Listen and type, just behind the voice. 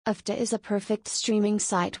Afdah is a perfect streaming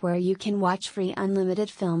site where you can watch free unlimited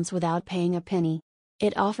films without paying a penny.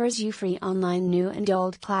 It offers you free online new and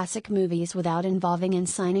old classic movies without involving in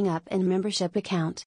signing up and membership account.